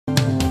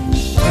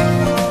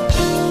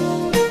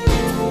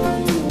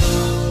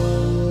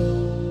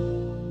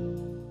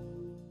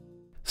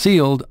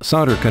Sealed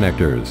solder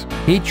connectors.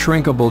 Heat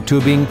shrinkable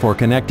tubing for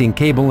connecting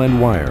cable and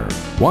wire.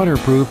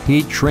 Waterproof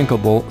heat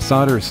shrinkable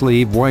solder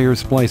sleeve wire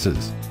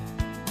splices.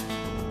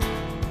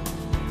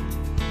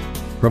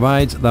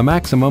 Provides the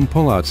maximum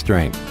pull-out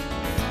strength.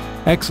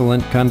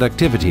 Excellent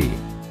conductivity.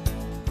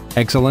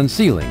 Excellent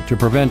sealing to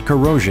prevent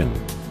corrosion.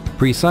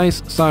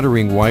 Precise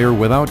soldering wire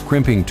without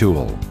crimping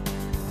tool.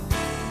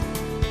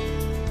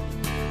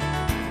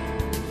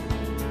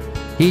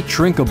 Heat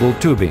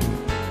shrinkable tubing.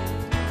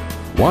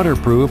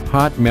 Waterproof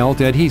hot melt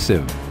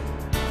adhesive.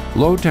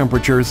 Low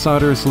temperature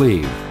solder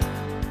sleeve.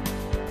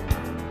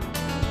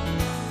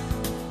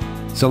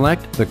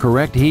 Select the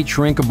correct heat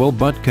shrinkable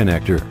butt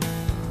connector.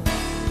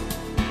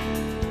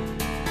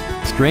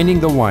 Straining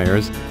the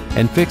wires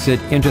and fix it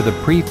into the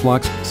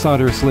pre-fluxed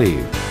solder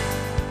sleeve.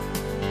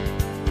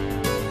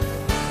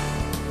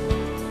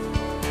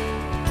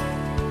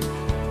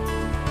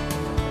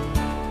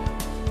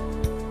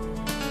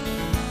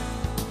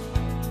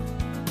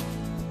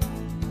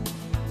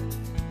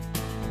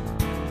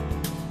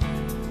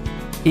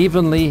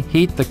 Evenly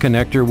heat the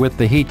connector with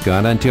the heat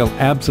gun until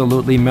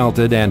absolutely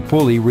melted and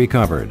fully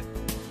recovered.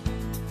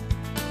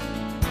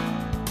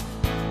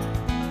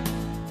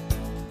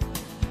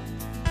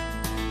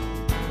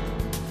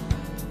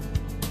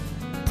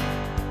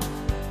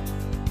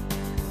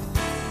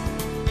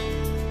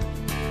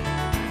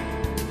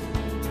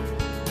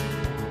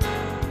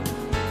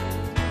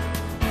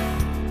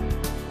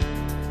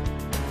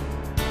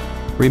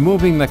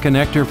 Removing the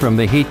connector from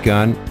the heat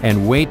gun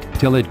and wait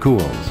till it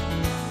cools.